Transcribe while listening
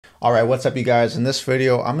All right, what's up you guys? In this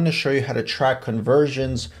video, I'm going to show you how to track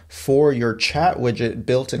conversions for your chat widget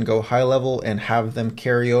built in GoHighLevel and have them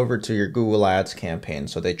carry over to your Google Ads campaign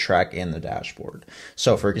so they track in the dashboard.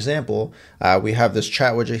 So for example, we have this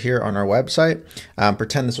chat widget here on our website.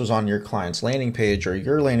 Pretend this was on your client's landing page or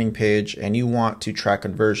your landing page and you want to track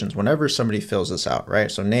conversions whenever somebody fills this out,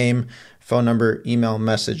 right? So name, phone number, email,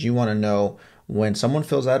 message, you want to know when someone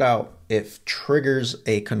fills that out, it triggers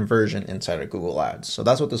a conversion inside of Google Ads. So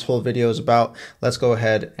that's what this whole video is about. Let's go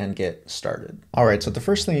ahead and get started. All right, so the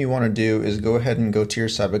first thing you want to do is go ahead and go to your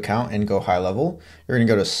sub account and GoHighLevel. You're going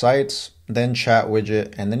to go to Sites, then Chat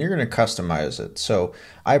Widget, and then you're going to customize it. So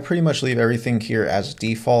I pretty much leave everything here as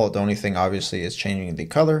default. The only thing obviously is changing the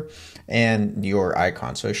color and your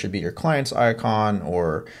icon. So it should be your client's icon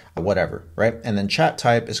or whatever, right? And then chat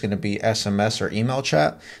type is going to be SMS or email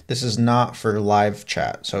chat. This is not for live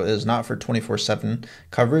chat. So it is not for 24/7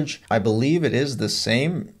 coverage. I believe it is the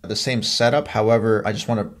same setup. However, I just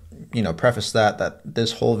want to preface that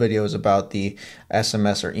this whole video is about the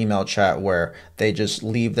SMS or email chat where they just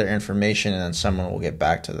leave their information and then someone will get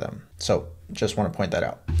back to them. So just want to point that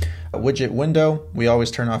out. A widget window, we always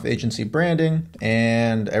turn off agency branding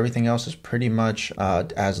and everything else is pretty much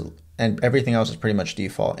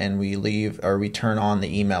default, and we turn on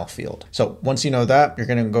the email field. So once you know that, you're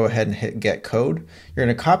going to go ahead and hit get code. You're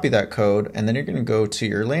going to copy that code and then you're going to go to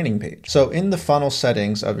your landing page. So in the funnel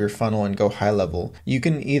settings of your funnel in GoHighLevel, you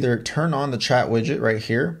can either turn on the chat widget right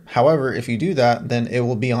here. However, if you do that, then it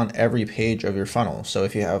will be on every page of your funnel. So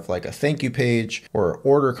if you have like a thank you page or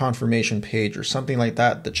order confirmation page or something like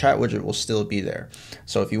that, the chat widget will still be there.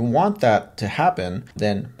 So if you want that to happen,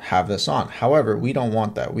 then have this on. However, we don't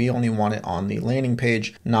want that. We only want it on the landing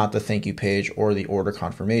page, not the thank you page or the order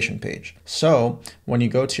confirmation page. So when you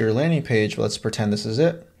go to your landing page, let's pretend this is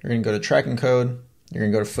it. You're going to go to tracking code, you're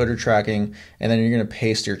going to go to footer tracking, and then you're going to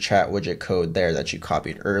paste your chat widget code there that you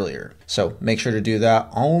copied earlier. So make sure to do that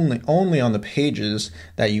only on the pages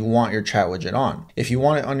that you want your chat widget on. If you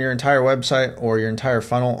want it on your entire website or your entire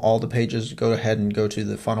funnel, all the pages, go ahead and go to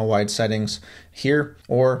the funnel wide settings here,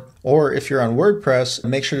 or if you're on WordPress,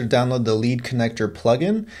 make sure to download the lead connector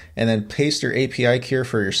plugin and then paste your API key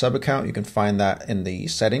for your sub account. You can find that in the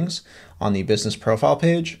settings on the business profile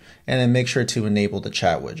page, and then make sure to enable the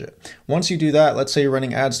chat widget. Once you do that, let's say you're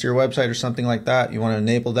running ads to your website or something like that, you want to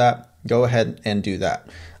enable that, go ahead and do that.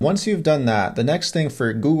 Once you've done that, the next thing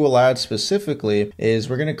for Google Ads specifically is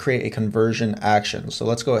we're going to create a conversion action. So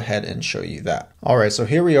let's go ahead and show you that. All right, so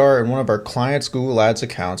here we are in one of our clients' Google Ads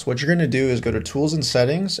accounts. What you're going to do is go to Tools and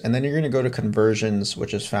Settings, and then you're going to go to Conversions,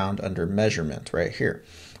 which is found under Measurement right here.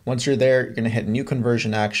 Once you're there, you're going to hit New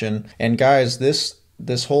Conversion Action. And guys,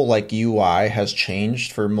 this whole like UI has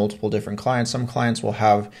changed for multiple different clients. Some clients will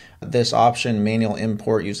have this option, manual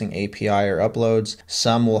import using API or uploads.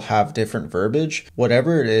 Some will have different verbiage.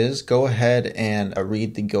 Whatever it is, go ahead and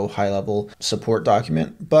read the GoHighLevel support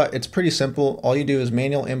document, but it's pretty simple. All you do is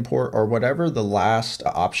manual import or whatever the last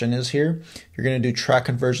option is here. You're going to do track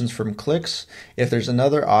conversions from clicks. If there's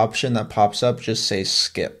another option that pops up, just say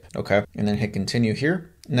skip, okay? And then hit continue here.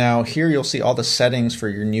 Now here you'll see all the settings for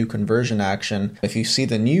your new conversion action. If you see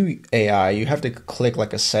the new AI, you have to click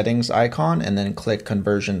like a settings icon and then click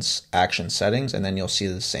conversions action settings, and then you'll see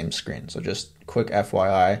the same screen. So just quick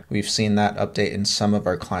FYI, we've seen that update in some of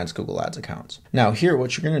our clients' Google Ads accounts. Now here,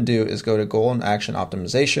 what you're going to do is go to goal and action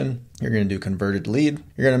optimization. You're going to do converted lead.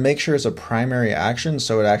 You're going to make sure it's a primary action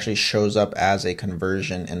so it actually shows up as a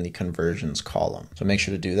conversion in the conversions column. So make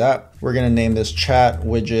sure to do that. We're going to name this chat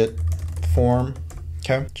widget form.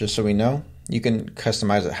 Okay, just so we know. You can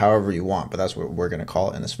customize it however you want, but that's what we're going to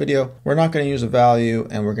call it in this video. We're not going to use a value,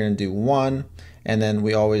 and we're going to do 1, and then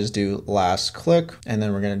we always do last click, and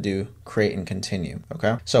then we're going to do create and continue.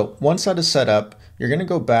 Okay, so once that is set up, you're going to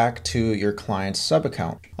go back to your client's sub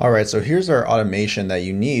account. All right, so here's our automation that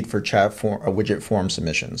you need for widget form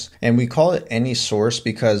submissions, and we call it any source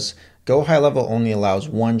because GoHighLevel only allows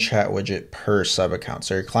one chat widget per sub account.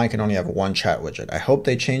 So your client can only have one chat widget. I hope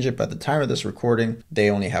they change it, but at the time of this recording, they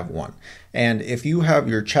only have one. And if you have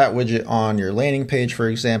your chat widget on your landing page, for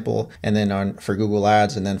example, and then for Google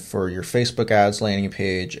Ads, and then for your Facebook ads landing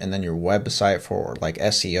page, and then your website for like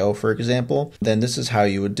SEO, for example, then this is how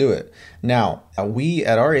you would do it. Now, we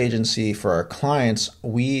at our agency for our clients,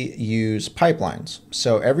 we use pipelines.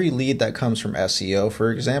 So every lead that comes from SEO,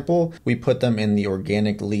 for example, we put them in the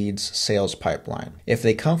organic leads sales pipeline. If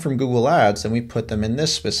they come from Google Ads, then we put them in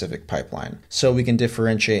this specific pipeline. So we can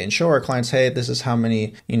differentiate and show our clients, hey, this is how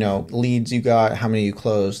many, leads you got, how many you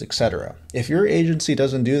closed, etc. If your agency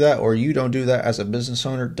doesn't do that, or you don't do that as a business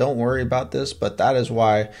owner, don't worry about this, but that is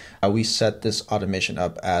why we set this automation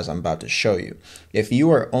up as I'm about to show you. If you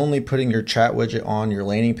are only putting your chat widget on your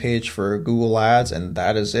landing page for Google Ads and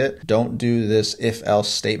that is it, don't do this if-else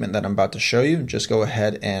statement that I'm about to show you. Just go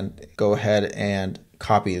ahead and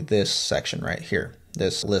copy this section right here,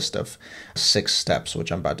 this list of 6 steps,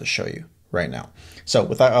 which I'm about to show you right now. So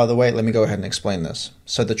with that out of the way, let me go ahead and explain this.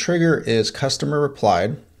 So the trigger is customer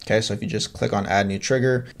replied. Okay, so if you just click on add new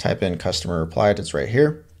trigger, type in customer replied, it's right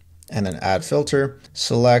here, and then add filter,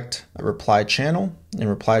 select reply channel, and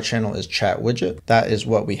reply channel is chat widget. That is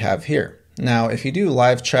what we have here. Now, if you do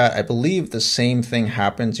live chat, I believe the same thing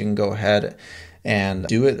happens. You can go ahead and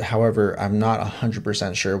do it. However, I'm not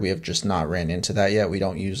 100% sure. We have just not ran into that yet. We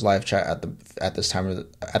don't use live chat at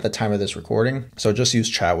the time of this recording. So just use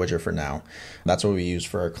chat widget for now. That's what we use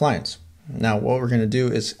for our clients. Now, what we're going to do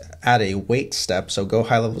is add a wait step. So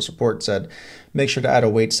GoHighLevel support said, make sure to add a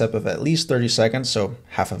wait step of at least 30 seconds, so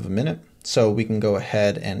half of a minute. So we can go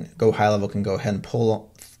ahead and GoHighLevel can go ahead and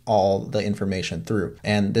pull all the information through.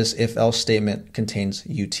 And this if-else statement contains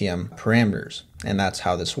UTM parameters. And that's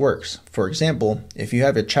how this works. For example, if you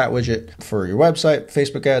have a chat widget for your website,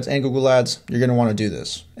 Facebook ads, and Google ads, you're going to want to do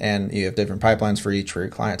this. And you have different pipelines for each for your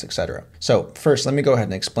clients, etc. So first, let me go ahead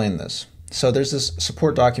and explain this. So there's this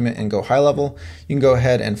support document in GoHighLevel. You can go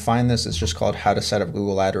ahead and find this. It's just called How to Set Up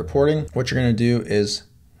Google Ad Reporting. What you're going to do is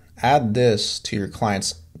add this to your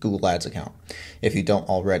client's Google Ads account if you don't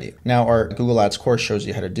already. Now, our Google Ads course shows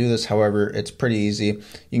you how to do this. However, it's pretty easy. You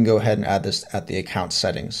can go ahead and add this at the account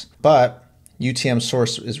settings. But UTM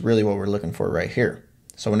source is really what we're looking for right here.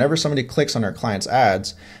 So whenever somebody clicks on our client's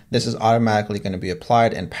ads, this is automatically going to be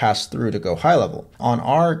applied and passed through to GoHighLevel.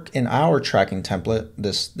 In our tracking template,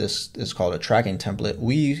 this is called a tracking template,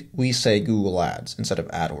 we say Google Ads instead of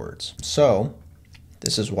AdWords. So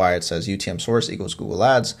this is why it says UTM source equals Google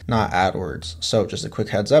Ads, not AdWords. So just a quick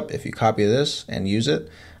heads up, if you copy this and use it,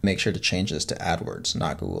 make sure to change this to AdWords,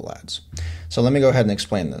 not Google Ads. So let me go ahead and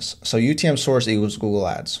explain this. So UTM source equals Google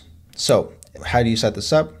Ads. So how do you set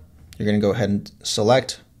this up? You're going to go ahead and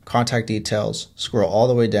select contact details, scroll all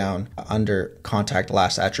the way down under contact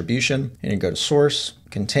last attribution, and you go to source,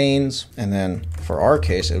 contains, and then for our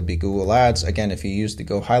case, it would be Google Ads. Again, if you use the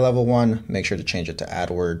GoHighLevel one, make sure to change it to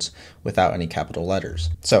AdWords without any capital letters.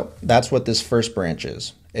 So that's what this first branch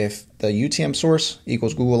is. If the UTM source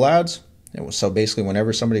equals Google Ads, so basically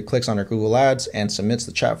whenever somebody clicks on our Google Ads and submits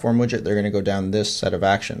the chat form widget, they're going to go down this set of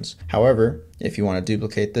actions. However, if you want to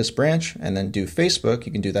duplicate this branch and then do Facebook,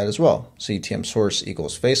 you can do that as well. So UTM source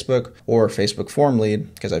equals Facebook or Facebook form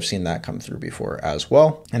lead, because I've seen that come through before as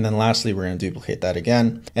well. And then lastly, we're going to duplicate that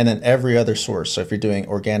again. And then every other source. So if you're doing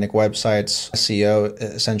organic websites, SEO,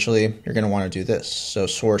 essentially, you're going to want to do this. So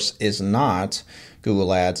source is not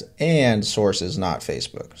Google Ads and source is not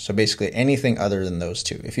Facebook. So basically anything other than those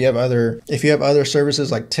two. If you have other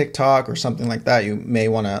services like TikTok or something like that, you may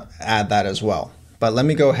want to add that as well. But let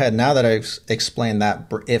me go ahead, now that I've explained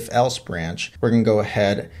that if-else branch, we're going to go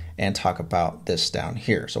ahead and talk about this down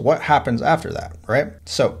here. So what happens after that, right?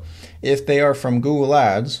 So if they are from Google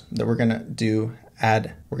Ads, that we're going to do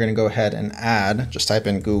we're going to go ahead and add, just type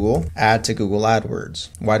in Google, add to Google AdWords.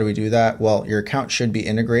 Why do we do that? Well, your account should be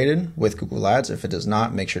integrated with Google Ads. If it does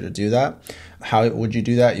not, make sure to do that. How would you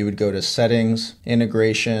do that? You would go to settings,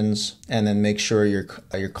 integrations, and then make sure your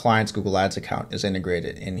client's Google Ads account is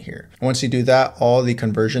integrated in here. Once you do that, all the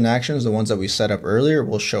conversion actions, the ones that we set up earlier,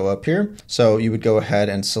 will show up here. So you would go ahead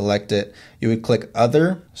and select it. You would click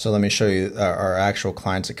other. So let me show you our actual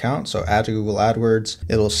client's account. So add to Google AdWords,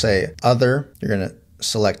 it'll say other. You're going to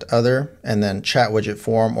select other and then chat widget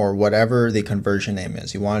form or whatever the conversion name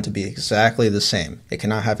is. You want it to be exactly the same. It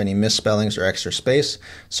cannot have any misspellings or extra space.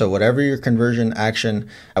 So whatever your conversion action,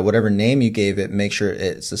 whatever name you gave it, make sure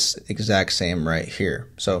it's the exact same right here.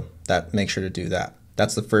 So make sure to do that.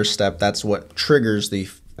 That's the first step. That's what triggers the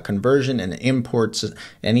conversion and imports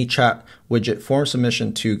any chat widget form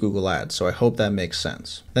submission to Google Ads. So I hope that makes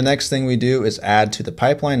sense. The next thing we do is add to the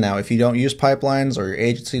pipeline. Now, if you don't use pipelines or your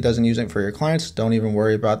agency doesn't use it for your clients, don't even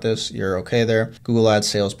worry about this. You're okay there. Google Ads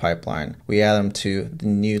sales pipeline. We add them to the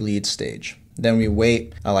new lead stage. Then we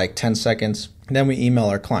wait like 10 seconds. Then we email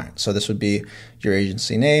our client. So this would be your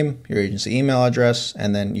agency name, your agency email address,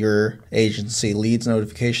 and then your agency leads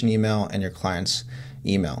notification email and your client's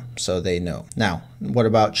email, so they know. Now, what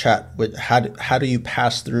about chat? How do you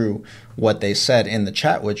pass through what they said in the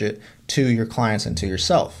chat widget to your clients and to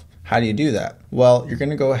yourself? How do you do that? Well, you're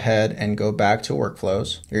going to go ahead and go back to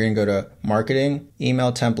workflows. You're going to go to marketing,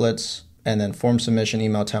 email templates, and then form submission,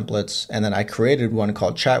 email templates. And then I created one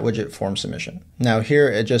called chat widget form submission. Now here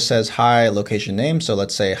it just says hi location name. So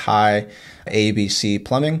let's say hi ABC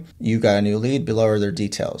Plumbing. You've got a new lead. Below are their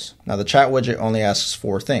details. Now the chat widget only asks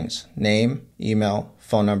 4 things: name, email,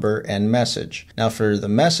 phone number, and message. Now for the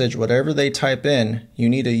message, whatever they type in, you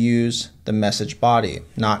need to use the message body,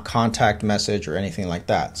 not contact message or anything like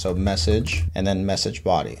that. So message and then message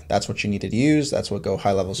body. That's what you need to use. That's what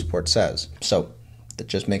GoHighLevel support says. So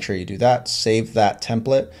just make sure you do that, save that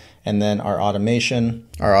template, and then our automation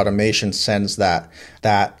sends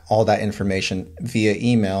all that information via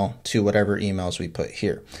email to whatever emails we put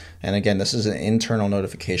here. And again, this is an internal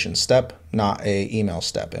notification step, not a email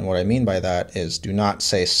step. And what I mean by that is do not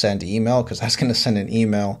say send email, because that's going to send an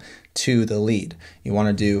email to the lead. You want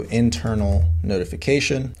to do internal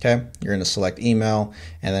notification. Okay, you're going to select email,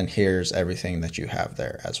 and then here's everything that you have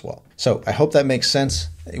there as well. So I hope that makes sense.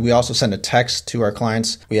 We also send a text to our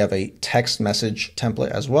clients. We have a text message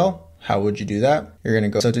template as well. How would you do that? You're going to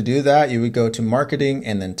go, so to do that, you would go to marketing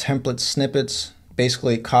and then template snippets.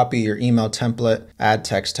 Basically copy your email template, add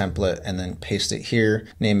text template, and then paste it here.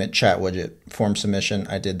 Name it chat widget form submission.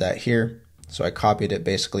 I did that here. So I copied it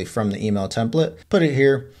basically from the email template, put it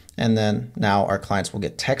here, and then now our clients will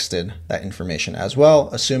get texted that information as well,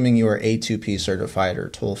 assuming you are A2P certified or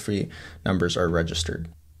toll-free numbers are registered.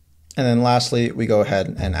 And then lastly, we go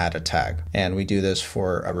ahead and add a tag, and we do this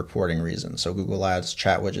for a reporting reason. So Google Ads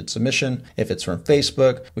chat widget submission. If it's from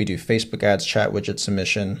Facebook, we do Facebook ads chat widget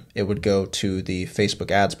submission. It would go to the Facebook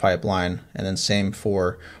ads pipeline, and then same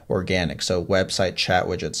for organic. So website chat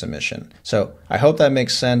widget submission. So I hope that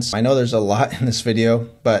makes sense. I know there's a lot in this video,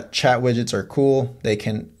 but chat widgets are cool. They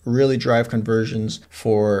can really drive conversions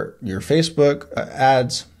for your Facebook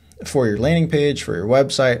ads, for your landing page, for your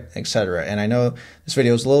website, etc. And I know this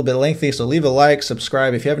video is a little bit lengthy, so leave a like,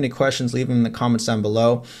 subscribe. If you have any questions, leave them in the comments down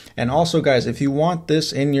below. And also, guys, if you want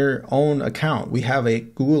this in your own account, we have a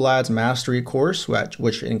Google Ads Mastery course,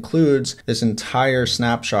 which includes this entire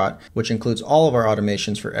snapshot, which includes all of our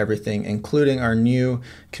automations for everything, including our new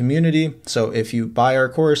community. So if you buy our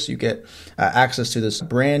course, you get access to this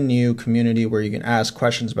brand new community where you can ask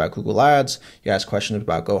questions about Google Ads, you ask questions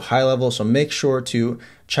about GoHighLevel. So make sure to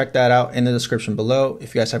check that out in the description below.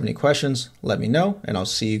 If you guys have any questions, let me know, and I'll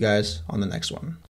see you guys on the next one.